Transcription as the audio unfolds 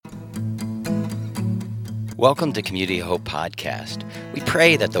Welcome to Community Hope Podcast. We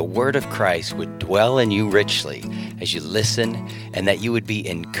pray that the Word of Christ would dwell in you richly as you listen and that you would be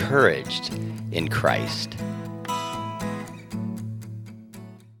encouraged in Christ.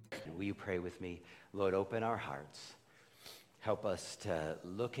 Will you pray with me? Lord, open our hearts. Help us to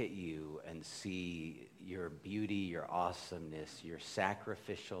look at you and see your beauty, your awesomeness, your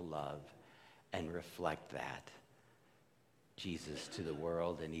sacrificial love, and reflect that, Jesus, to the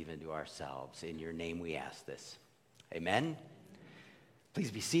world and even to ourselves. In your name we ask this. Amen. Please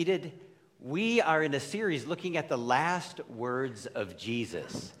be seated. We are in a series looking at the last words of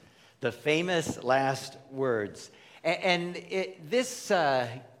Jesus, the famous last words. And this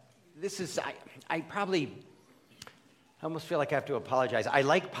is, I almost feel like I have to apologize. I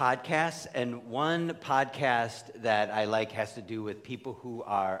like podcasts, and one podcast that I like has to do with people who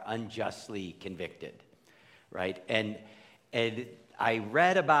are unjustly convicted, right? And I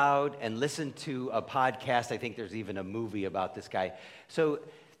read about and listened to a podcast. I think there's even a movie about this guy. So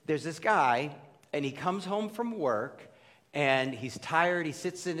there's this guy, and he comes home from work, and he's tired. He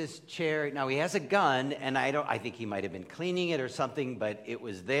sits in his chair. Now, he has a gun, and I think he might have been cleaning it or something, but it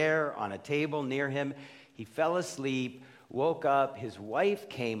was there on a table near him. He fell asleep, woke up. His wife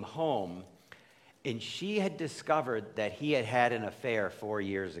came home, and she had discovered that he had had an affair 4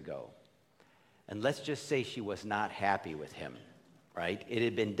 years ago. And let's just say she was not happy with him, right? It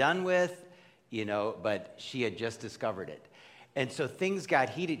had been done with, but she had just discovered it. And so things got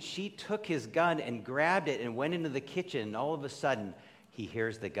heated. She took his gun and grabbed it and went into the kitchen, and all of a sudden, he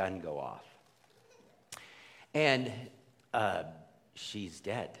hears the gun go off. And she's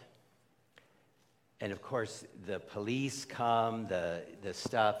dead. And of course, the police come, the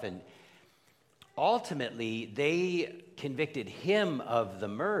stuff, and ultimately, they convicted him of the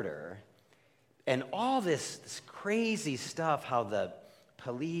murder. And all this crazy stuff, how the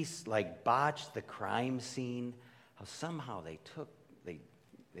police botched the crime scene, how somehow they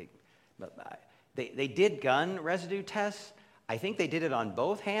did gun residue tests. I think they did it on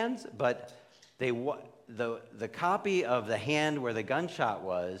both hands, but the copy of the hand where the gunshot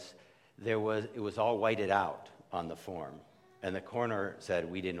was, it was all whited out on the form, and the coroner said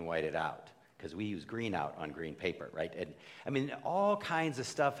we didn't white it out, because we use green out on green paper, right? And I mean, all kinds of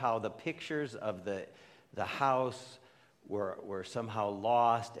stuff, how the pictures of the house were somehow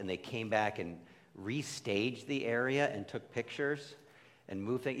lost, and they came back and restaged the area and took pictures and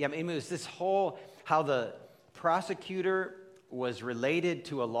moved things. Yeah, I mean, it was this whole, how the prosecutor was related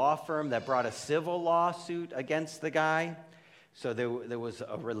to a law firm that brought a civil lawsuit against the guy. So there was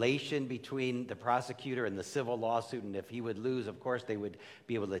a relation between the prosecutor and the civil lawsuit, and if he would lose, of course, they would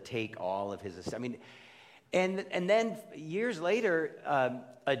be able to take all of his. I mean, and then years later,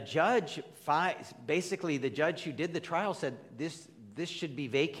 a judge, basically the judge who did the trial said this should be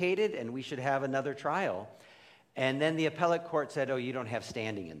vacated and we should have another trial. And then the appellate court said, oh, you don't have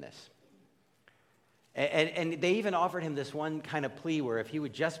standing in this. And they even offered him this one kind of plea where if he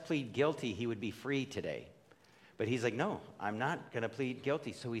would just plead guilty, he would be free today. But he's like, no, I'm not going to plead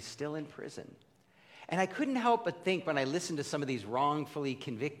guilty, so he's still in prison. And I couldn't help but think when I listened to some of these wrongfully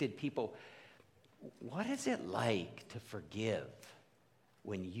convicted people, what is it like to forgive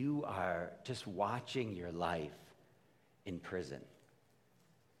when you are just watching your life in prison?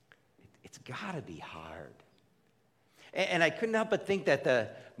 It's got to be hard. And I couldn't help but think that the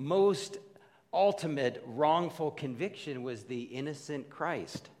most ultimate wrongful conviction was the innocent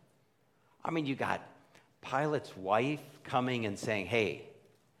Christ. I mean, you got Pilate's wife coming and saying, hey,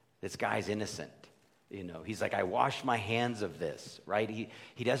 this guy's innocent. He's like, I wash my hands of this, right?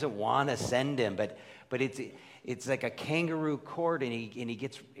 He doesn't want to send him, but it's like a kangaroo court, and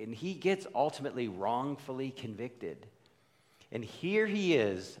he gets ultimately wrongfully convicted. And here he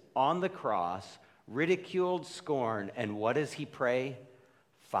is on the cross, ridiculed, scorned, and what does he pray?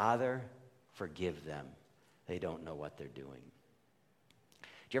 Father, forgive them. They don't know what they're doing. Do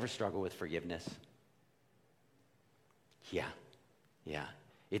you ever struggle with forgiveness? Yeah.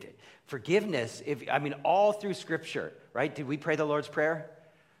 Forgiveness, all through Scripture, right? Did we pray the Lord's Prayer?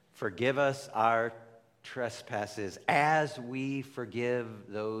 Forgive us our trespasses as we forgive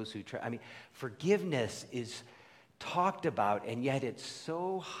those who forgiveness is talked about, and yet it's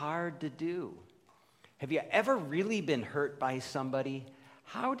so hard to do. Have you ever really been hurt by somebody?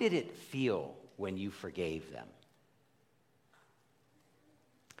 How did it feel when you forgave them?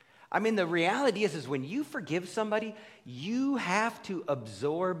 The reality is when you forgive somebody, you have to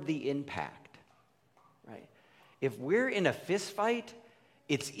absorb the impact, right? If we're in a fist fight,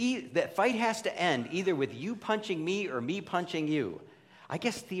 that fight has to end either with you punching me or me punching you. I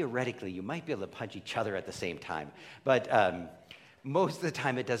guess theoretically, you might be able to punch each other at the same time. But most of the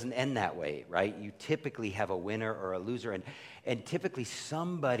time it doesn't end that way, right? You typically have a winner or a loser, and typically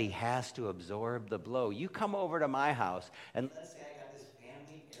somebody has to absorb the blow. You come over to my house, and let's say I got this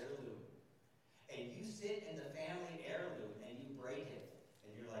family heirloom, and you sit in the family heirloom and you break it,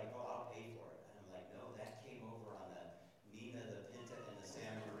 and you're like, oh, I'll pay for it. And I'm like, no, that came over on the Nina, the Pinta, and the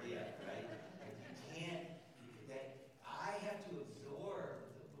Santa Maria, right? Like I have to absorb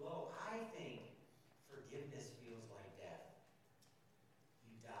the blow. I think forgiveness feels like death.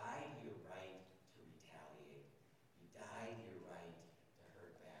 You died your right to retaliate. You died your right to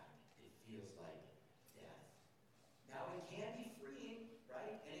hurt back. It feels like death. Now, it can be freeing,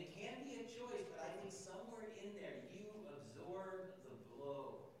 right? And it can be a choice, but I think somewhere in there, you absorb the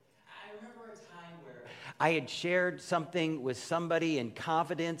blow. I remember a time where I had shared something with somebody in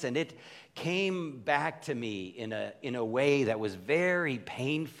confidence, and it came back to me in a way that was very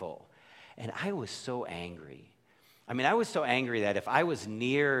painful. And I was so angry. I mean, I was so angry that if I was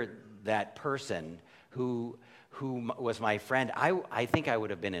near that person who was my friend, I think I would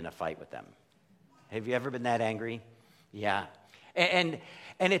have been in a fight with them. Have you ever been that angry? Yeah. And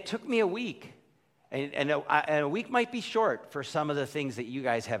it took me a week. And a week might be short for some of the things that you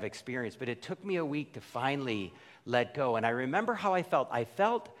guys have experienced, but it took me a week to finally let go. And I remember how I felt. I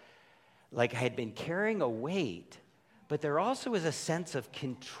felt like I had been carrying a weight, but there also is a sense of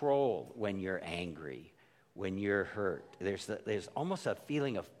control when you're angry, when you're hurt. There's almost a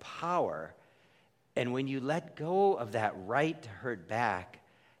feeling of power. And when you let go of that right to hurt back,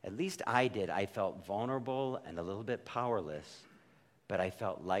 at least I did, I felt vulnerable and a little bit powerless, but I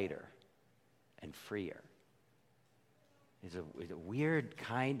felt lighter and freer. It's a weird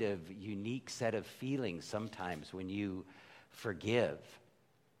kind of unique set of feelings sometimes when you forgive.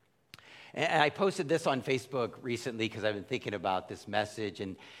 And I posted this on Facebook recently because I've been thinking about this message,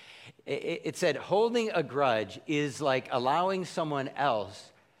 and it said, holding a grudge is like allowing someone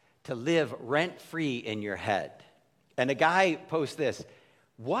else to live rent-free in your head. And a guy posts this,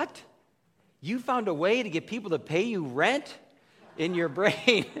 what? You found a way to get people to pay you rent in your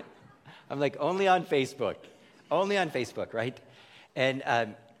brain? I'm like, only on Facebook, right?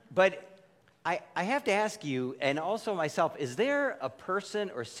 And but I have to ask you, and also myself, is there a person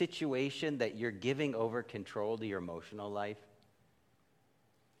or situation that you're giving over control to your emotional life?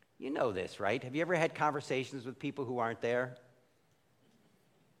 You know this, right? Have you ever had conversations with people who aren't there?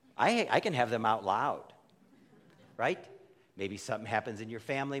 I can have them out loud, right? Maybe something happens in your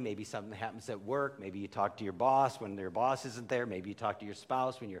family. Maybe something happens at work. Maybe you talk to your boss when your boss isn't there. Maybe you talk to your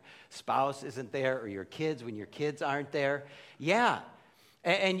spouse when your spouse isn't there, or your kids when your kids aren't there. Yeah.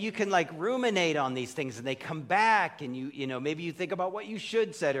 And you can like ruminate on these things, and they come back, and you know, maybe you think about what you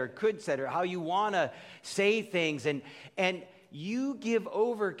should said or could said or how you want to say things, and you give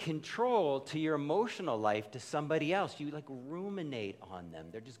over control to your emotional life to somebody else. You like ruminate on them.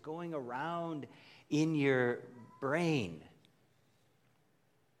 They're just going around in your brain.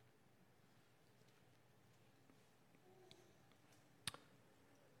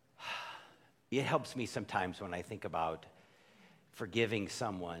 It helps me sometimes when I think about forgiving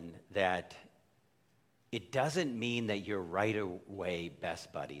someone that it doesn't mean that you're right away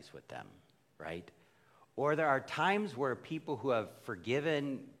best buddies with them, right? Or there are times where people who have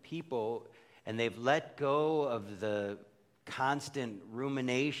forgiven people and they've let go of the constant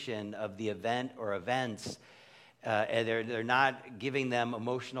rumination of the event or events, and they're not giving them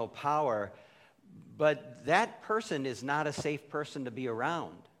emotional power, but that person is not a safe person to be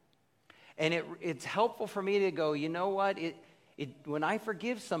around. And it's helpful for me to go, you know what? When I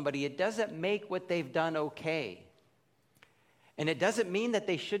forgive somebody, it doesn't make what they've done okay. And it doesn't mean that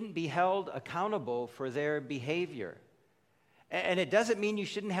they shouldn't be held accountable for their behavior. And it doesn't mean you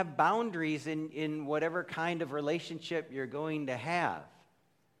shouldn't have boundaries in whatever kind of relationship you're going to have.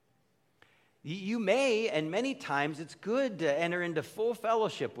 You may, and many times it's good to enter into full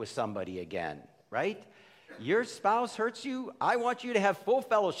fellowship with somebody again, right? Your spouse hurts you, I want you to have full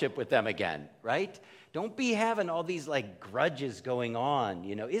fellowship with them again, right? Don't be having all these like grudges going on,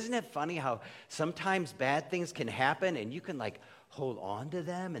 you know. Isn't it funny how sometimes bad things can happen and you can like hold on to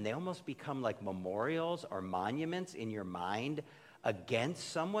them and they almost become like memorials or monuments in your mind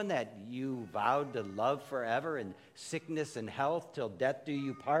against someone that you vowed to love forever, and sickness and health till death do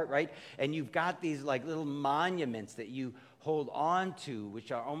you part, right? And you've got these like little monuments that you hold on to,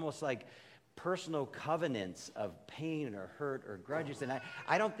 which are almost like personal covenants of pain or hurt or grudges. And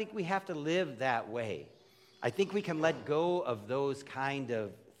I don't think we have to live that way. I think we can let go of those kind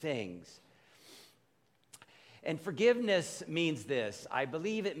of things. And forgiveness means this. I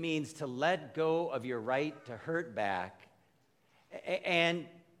believe it means to let go of your right to hurt back and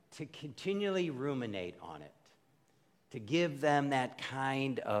to continually ruminate on it. to give them that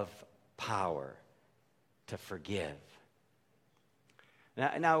kind of power to forgive.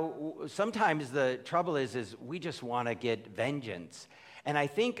 Now, sometimes the trouble is we just want to get vengeance. And I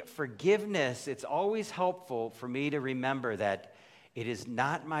think forgiveness, it's always helpful for me to remember that it is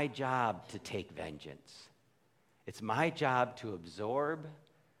not my job to take vengeance. It's my job to absorb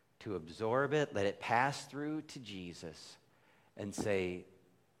it, let it pass through to Jesus, and say,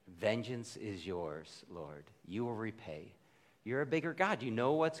 vengeance is yours, Lord. You will repay. You're a bigger God. You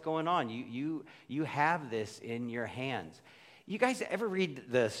know what's going on. You have this in your hands. You guys ever read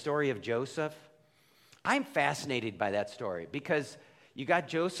the story of Joseph? I'm fascinated by that story because you got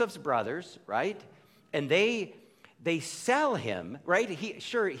Joseph's brothers, right? And they sell him, right?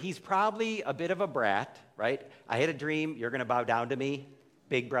 He's probably a bit of a brat, right? I had a dream, you're going to bow down to me,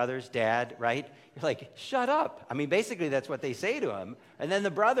 big brothers, dad, right? You're like, shut up. I mean, basically that's what they say to him. And then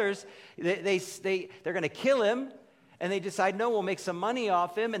the brothers, they're going to kill him, and they decide, no, we'll make some money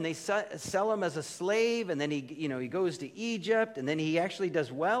off him, and they sell him as a slave, and then he goes to Egypt, and then he actually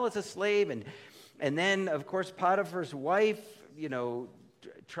does well as a slave, and then, of course, Potiphar's wife,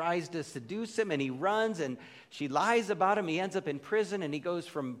 tries to seduce him, and he runs, and she lies about him. He ends up in prison, and he goes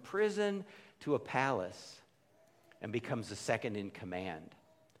from prison to a palace and becomes the second in command.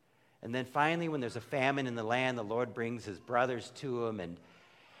 And then finally, when there's a famine in the land, the Lord brings his brothers to him,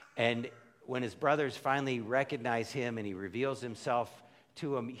 and when his brothers finally recognize him and he reveals himself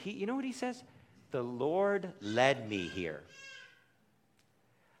to him, you know what he says? The Lord led me here.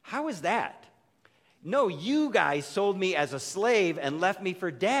 How is that? No, you guys sold me as a slave and left me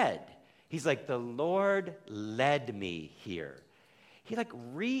for dead. He's like, the Lord led me here. He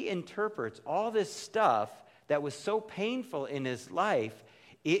reinterprets all this stuff that was so painful in his life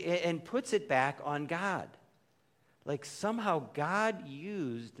and puts it back on God. Like somehow God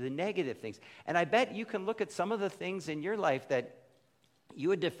used the negative things. And I bet you can look at some of the things in your life that you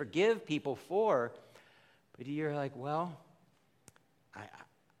had to forgive people for, but you're like, well,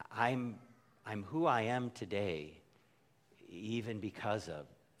 I'm who I am today, even because of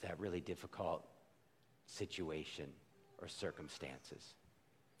that really difficult situation or circumstances.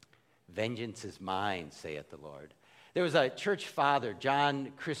 Vengeance is mine, saith the Lord. There was a church father,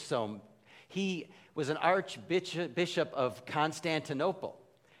 John Chrysostom. He was an archbishop of Constantinople.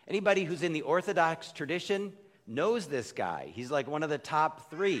 Anybody who's in the Orthodox tradition knows this guy. He's like one of the top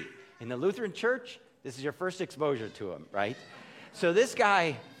 3. In the Lutheran church, this is your first exposure to him, right? So this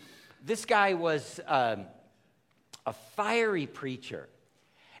guy was a fiery preacher.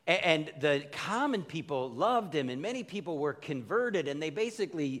 And the common people loved him, and many people were converted, and they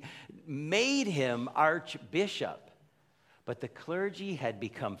basically made him archbishop. But the clergy had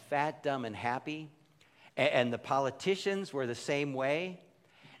become fat, dumb, and happy, and the politicians were the same way.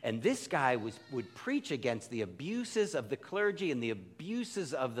 And this guy would preach against the abuses of the clergy and the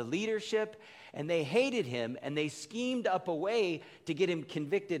abuses of the leadership, and they hated him, and they schemed up a way to get him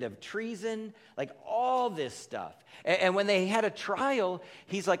convicted of treason, like all this stuff. And when they had a trial,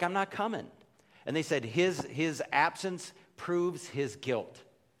 he's like, I'm not coming. And they said his absence proves his guilt.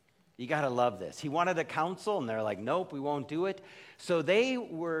 You got to love this. He wanted a council, and they're like, nope, we won't do it. So they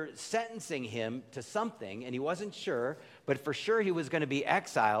were sentencing him to something, and he wasn't sure, but for sure he was going to be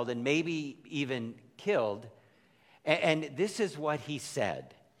exiled and maybe even killed. And this is what he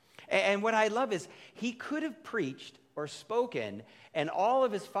said. And what I love is he could have preached or spoken, and all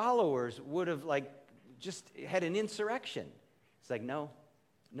of his followers would have just had an insurrection. It's like, no,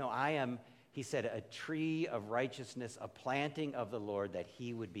 I am... He said, a tree of righteousness, a planting of the Lord, that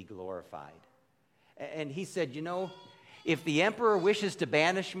he would be glorified. And he said, if the emperor wishes to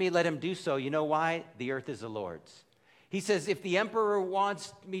banish me, let him do so. You know why? The earth is the Lord's. He says, if the emperor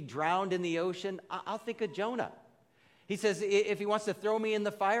wants me drowned in the ocean, I'll think of Jonah. He says, if he wants to throw me in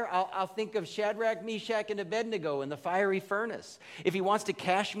the fire, I'll think of Shadrach, Meshach, and Abednego in the fiery furnace. If he wants to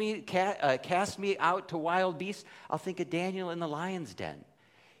cast me out to wild beasts, I'll think of Daniel in the lion's den.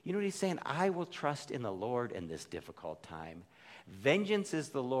 You know what he's saying? I will trust in the Lord in this difficult time. Vengeance is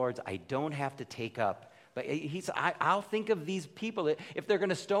the Lord's. I don't have to take up. But I'll think of these people. If they're going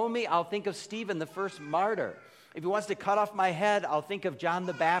to stone me, I'll think of Stephen, the first martyr. If he wants to cut off my head, I'll think of John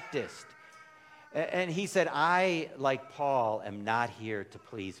the Baptist. And he said, I, like Paul, am not here to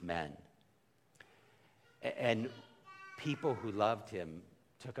please men. And people who loved him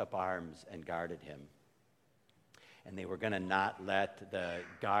took up arms and guarded him. And they were going to not let the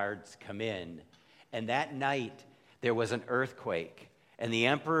guards come in. And that night, there was an earthquake. And the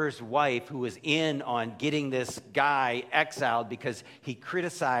emperor's wife, who was in on getting this guy exiled because he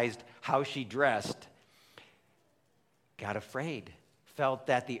criticized how she dressed, got afraid, felt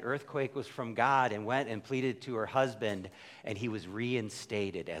that the earthquake was from God and went and pleaded to her husband, and he was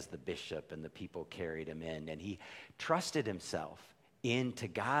reinstated as the bishop, and the people carried him in. And he trusted himself into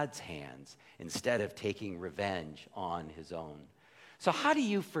God's hands instead of taking revenge on his own. So how do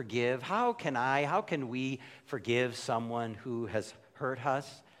you forgive? How can we forgive someone who has hurt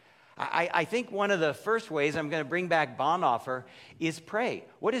us? I think one of the first ways, I'm going to bring back Bonhoeffer, is pray.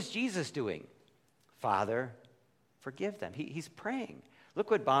 What is Jesus doing? Father, forgive them. He's praying. Look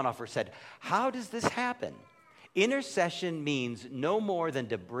what Bonhoeffer said. How does this happen? Intercession means no more than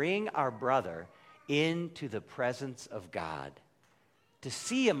to bring our brother into the presence of God, to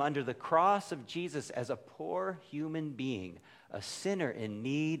see him under the cross of Jesus as a poor human being, a sinner in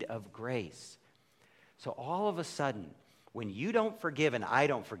need of grace. So all of a sudden, when you don't forgive and I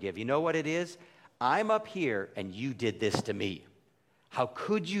don't forgive, you know what it is? I'm up here and you did this to me. How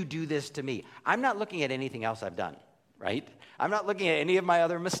could you do this to me? I'm not looking at anything else I've done, right? I'm not looking at any of my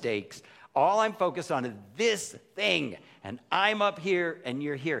other mistakes. All I'm focused on is this thing, and I'm up here and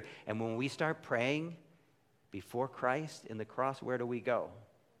you're here. And when we start praying before Christ in the cross, where do we go?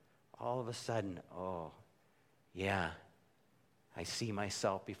 All of a sudden, oh, yeah, I see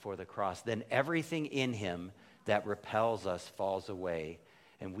myself before the cross. Then everything in him that repels us falls away,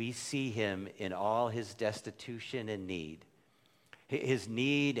 and we see him in all his destitution and need. His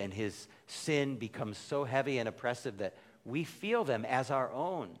need and his sin becomes so heavy and oppressive that we feel them as our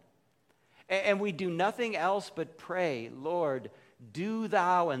own. And we do nothing else but pray, Lord, do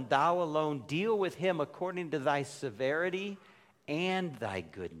thou and thou alone deal with him according to thy severity and thy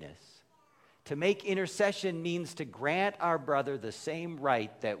goodness. To make intercession means to grant our brother the same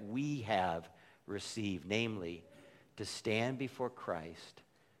right that we have received, namely, to stand before Christ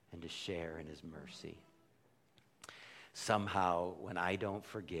and to share in his mercy. Somehow, when I don't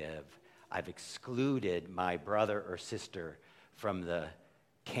forgive, I've excluded my brother or sister from the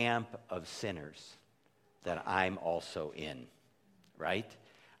camp of sinners that I'm also in, right?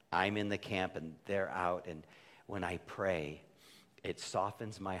 I'm in the camp and they're out, and when I pray, it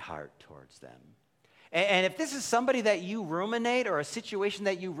softens my heart towards them. And if this is somebody that you ruminate or a situation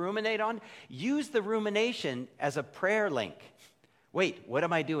that you ruminate on, use the rumination as a prayer link. Wait, what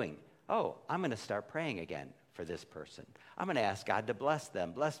am I doing? Oh, I'm going to start praying again for this person. I'm going to ask God to bless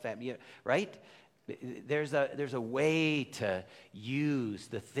them, bless them, right? There's a way to use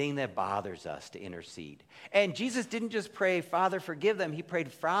the thing that bothers us to intercede. And Jesus didn't just pray, Father, forgive them. He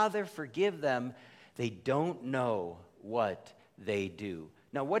prayed, Father, forgive them. They don't know what they do.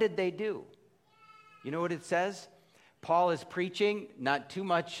 Now, what did they do? You know what it says? Paul is preaching not too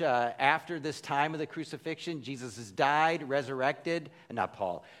much after this time of the crucifixion. Jesus has died, resurrected, not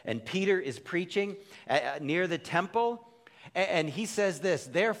Paul. And Peter is preaching near the temple. And he says this,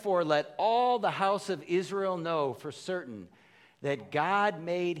 therefore let all the house of Israel know for certain that God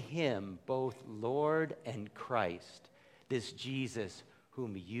made him both Lord and Christ, this Jesus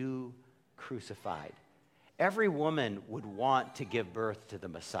whom you crucified. Every woman would want to give birth to the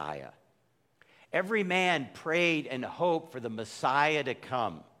Messiah. Every man prayed and hoped for the Messiah to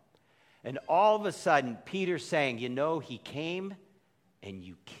come. And all of a sudden, Peter's saying, you know, he came and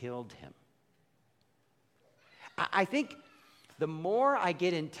you killed him. I think the more I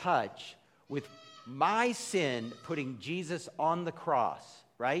get in touch with my sin putting Jesus on the cross,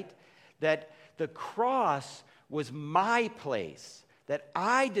 right? That the cross was my place, that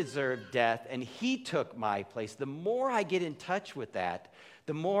I deserved death and he took my place. The more I get in touch with that,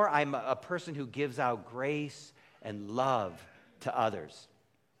 the more I'm a person who gives out grace and love to others.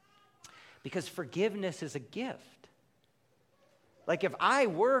 Because forgiveness is a gift. Like if I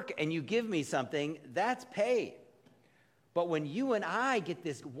work and you give me something, that's pay. But when you and I get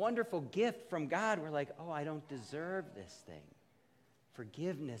this wonderful gift from God, we're like, oh, I don't deserve this thing.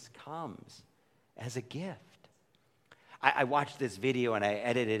 Forgiveness comes as a gift. I watched this video and I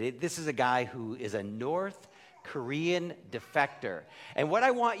edited it. This is a guy who is a North Korean defector. And what I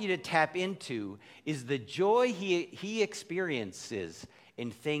want you to tap into is the joy he experiences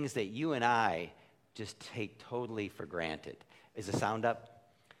in things that you and I just take totally for granted. Is the sound up?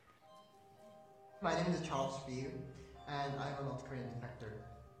 My name is Charles Fiu, and I'm a North Korean defector.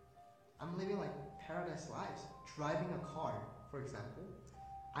 I'm living like paradise lives, driving a car, for example.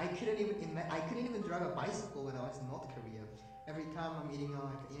 I couldn't even drive a bicycle when I was in North Korea. Every time I'm eating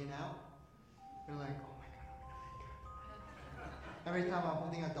like In-N-Out, they're like, oh my god. Every time I'm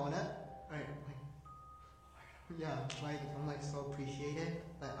holding a donut, right, like, oh my god. Yeah, like I'm like so appreciated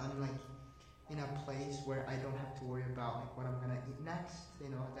that I'm like in a place where I don't have to worry about like what I'm gonna eat next.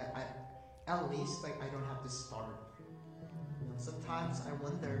 You know, that at least like I don't have to starve. You know, sometimes I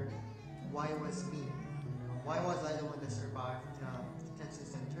wonder why it was me. You know, why was I the one that survived? detention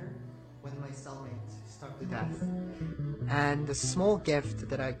center when my cellmate starved to death. And the small gift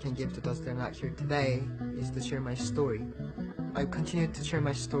that I can give to those that are not here today is to share my story. I continue to share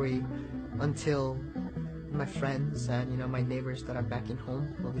my story until my friends and my neighbors that are back in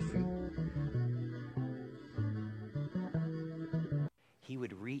home will be free. He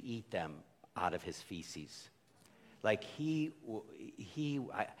would re-eat them out of his feces. Like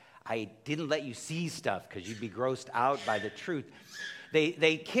I didn't let you see stuff because you'd be grossed out by the truth.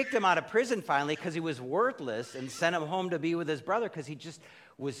 They kicked him out of prison finally because he was worthless and sent him home to be with his brother because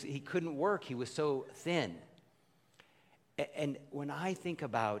he couldn't work. He was so thin. And when I think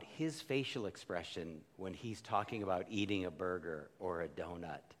about his facial expression when he's talking about eating a burger or a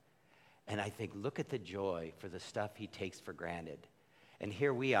donut, and I think, look at the joy for the stuff he takes for granted. And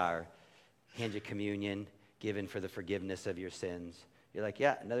here we are, hand you communion, given for the forgiveness of your sins. You're like,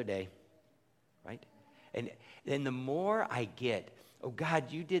 yeah, another day, right? And then the more I get, oh,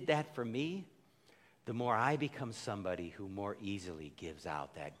 God, you did that for me, the more I become somebody who more easily gives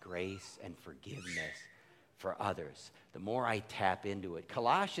out that grace and forgiveness for others. The more I tap into it.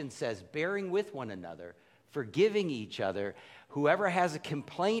 Colossians says, bearing with one another, forgiving each other, whoever has a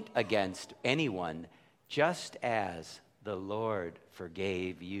complaint against anyone, just as the Lord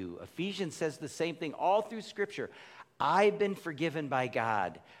forgave you. Ephesians says the same thing all through Scripture. I've been forgiven by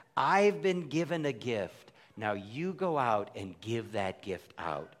God. I've been given a gift. Now you go out and give that gift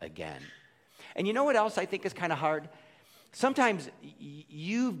out again. And you know what else I think is kind of hard? Sometimes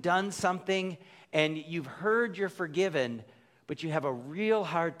you've done something and you've heard you're forgiven, but you have a real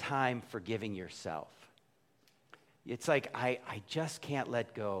hard time forgiving yourself. It's like, I just can't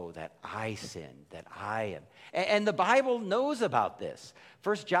let go that I sinned, that I am. And the Bible knows about this.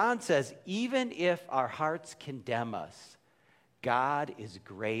 1 John says, even if our hearts condemn us, God is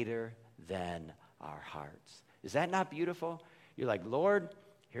greater than our hearts. Is that not beautiful? You're like, Lord,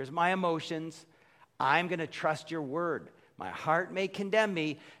 here's my emotions. I'm going to trust your word. My heart may condemn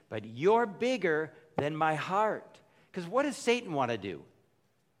me, but you're bigger than my heart. Because what does Satan want to do?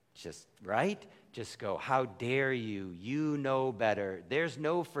 Just, right? Just go, how dare you? You know better. There's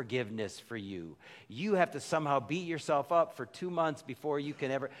no forgiveness for you. You have to somehow beat yourself up for 2 months before you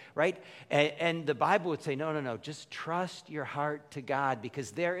can ever, right? And the Bible would say, no, just trust your heart to God,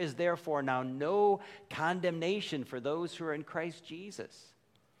 because there is therefore now no condemnation for those who are in Christ Jesus.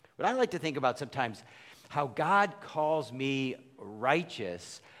 What I like to think about sometimes, how God calls me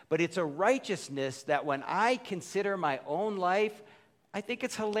righteous, but it's a righteousness that when I consider my own life, I think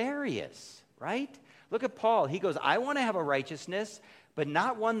it's hilarious, right? Look at Paul. He goes, I want to have a righteousness, but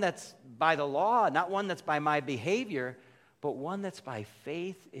not one that's by the law, not one that's by my behavior, but one that's by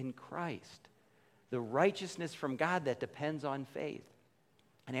faith in Christ. The righteousness from God that depends on faith.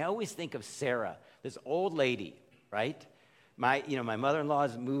 And I always think of Sarah, this old lady, right? My mother-in-law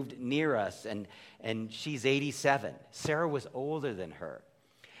has moved near us, and she's 87. Sarah was older than her.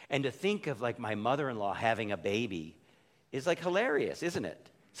 And to think of like my mother-in-law having a baby is like hilarious, isn't it?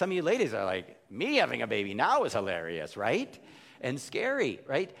 Some of you ladies are like, me having a baby now is hilarious, right? And scary,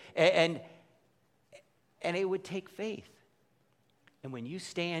 right? And it would take faith. And when you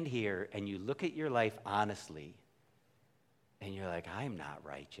stand here and you look at your life honestly, and you're like, I'm not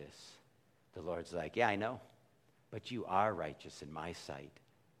righteous, the Lord's like, yeah, I know, but you are righteous in my sight.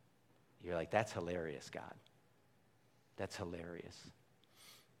 You're like, that's hilarious, God. That's hilarious.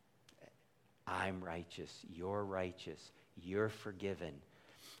 I'm righteous. You're righteous. You're forgiven.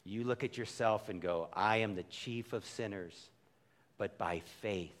 You look at yourself and go, I am the chief of sinners, but by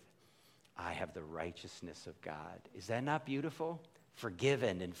faith, I have the righteousness of God. Is that not beautiful?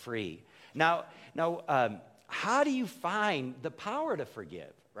 Forgiven and free. Now, how do you find the power to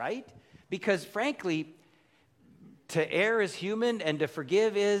forgive, right? Because frankly, to err is human and to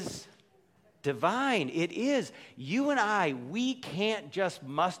forgive is divine. It is. You and I, we can't just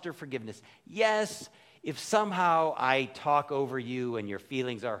muster forgiveness. Yes, if somehow I talk over you and your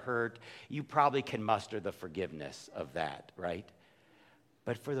feelings are hurt, you probably can muster the forgiveness of that, right?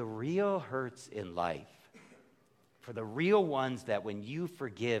 But for the real hurts in life, for the real ones that when you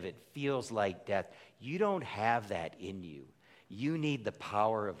forgive, it feels like death, you don't have that in you. You need the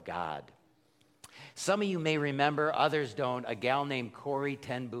power of God. Some of you may remember, others don't, a gal named Corrie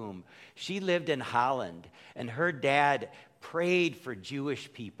ten Boom. She lived in Holland, and her dad prayed for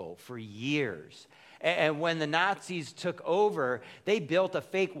Jewish people for years. And when the Nazis took over, they built a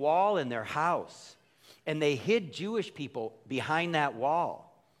fake wall in their house, and they hid Jewish people behind that wall.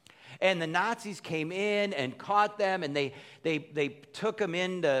 And the Nazis came in and caught them, and they took them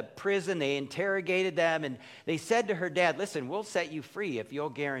into prison. They interrogated them, and they said to her dad, listen, we'll set you free if you'll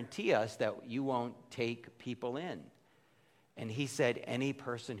guarantee us that you won't take people in. And he said, any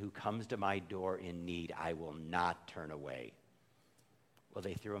person who comes to my door in need, I will not turn away. Well,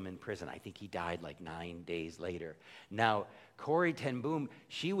 they threw him in prison. I think he died like 9 days later. Now, Corrie ten Boom,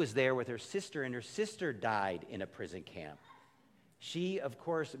 she was there with her sister, and her sister died in a prison camp. She, of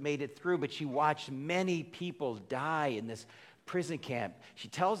course, made it through, but she watched many people die in this prison camp. She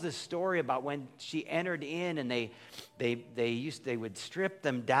tells this story about when she entered in, and they would strip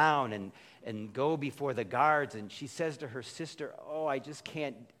them down and go before the guards. And she says to her sister, "Oh, I just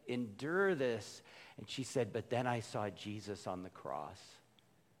can't endure this." And she said, "But then I saw Jesus on the cross,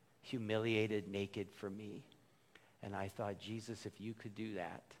 humiliated, naked for me. And I thought, Jesus, if you could do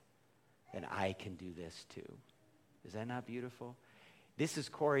that, then I can do this too." Is that not beautiful? This is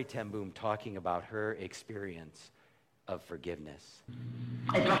Corrie ten Boom talking about her experience of forgiveness.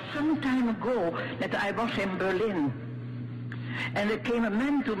 It was some time ago that I was in Berlin. And there came a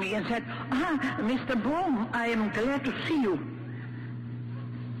man to me and said, Mr. Boom, I am glad to see you.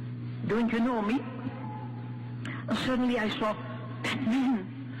 Don't you know me? And suddenly I saw that man.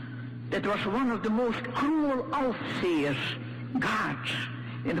 That was one of the most cruel Aufsehers, guards,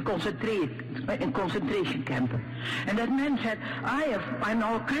 in the concentration camp. And that man said, I'm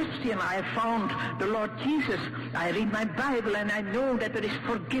now a Christian. I have found the Lord Jesus. I read my Bible and I know that there is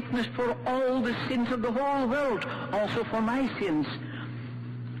forgiveness for all the sins of the whole world, also for my sins.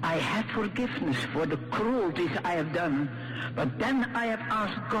 I have forgiveness for the cruelties I have done. But then I have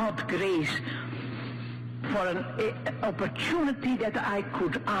asked God grace for an opportunity that I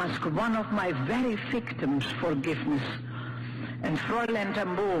could ask one of my very victims forgiveness. And Fräulein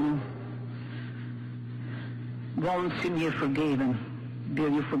ten Boom, once in here forgiven,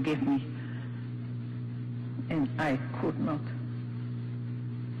 will you forgive me? And I could not.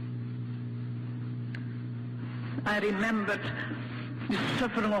 I remembered the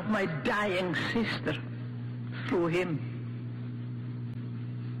suffering of my dying sister through him.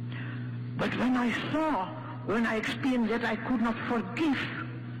 But when I experienced that I could not forgive,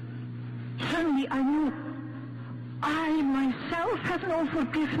 suddenly I knew I myself have no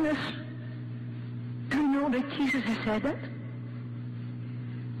forgiveness. Do you know that Jesus has said that?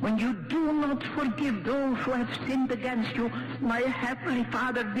 When you do not forgive those who have sinned against you, my heavenly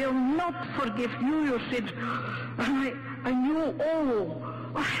Father will not forgive you your sins. And I knew,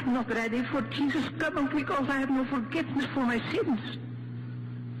 I'm not ready for Jesus coming because I have no forgiveness for my sins.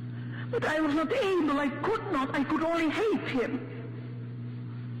 But I was not able, I could only hate him.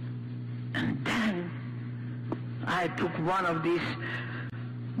 And then I took one of these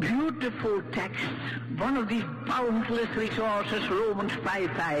beautiful texts, one of these boundless resources, Romans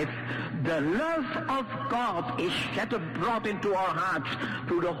 5:5. The love of God is shed abroad into our hearts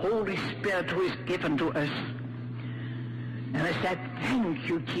through the Holy Spirit who is given to us. And I said, thank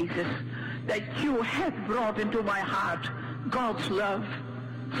you, Jesus, that you have brought into my heart God's love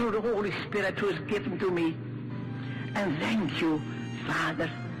through the Holy Spirit who is given to me. And thank you, Father,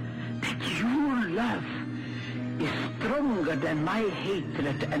 that your love is stronger than my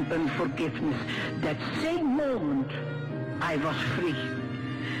hatred and unforgiveness. That same moment, I was free.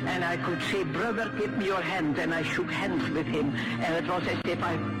 And I could say, brother, give me your hand. And I shook hands with him. And it was as if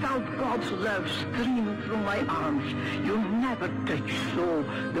I felt God's love stream through my arms. You never touch so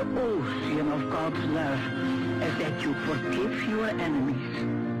the ocean of God's love as that you forgive your enemies.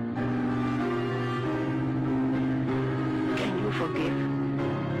 Can you forgive?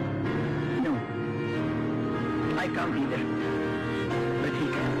 No. I can't either. But he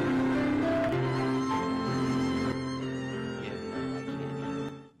can.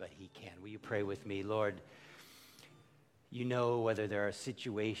 Pray with me. Lord, you know whether there are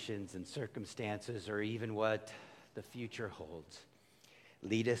situations and circumstances or even what the future holds.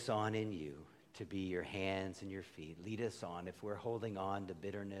 Lead us on in you to be your hands and your feet. Lead us on. If we're holding on to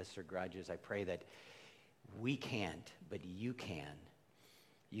bitterness or grudges, I pray that we can't, but you can.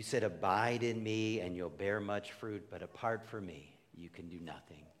 You said, abide in me and you'll bear much fruit, but apart from me, you can do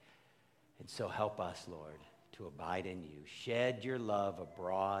nothing. And so help us, Lord, to abide in you. Shed your love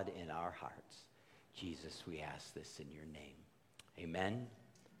abroad in our hearts. Jesus, we ask this in your name. Amen.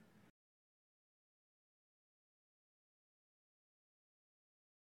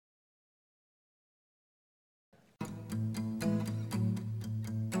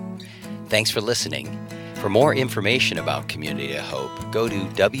 Thanks for listening. For more information about Community of Hope, go to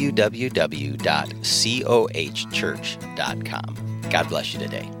www.cohchurch.com. God bless you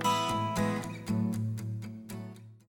today.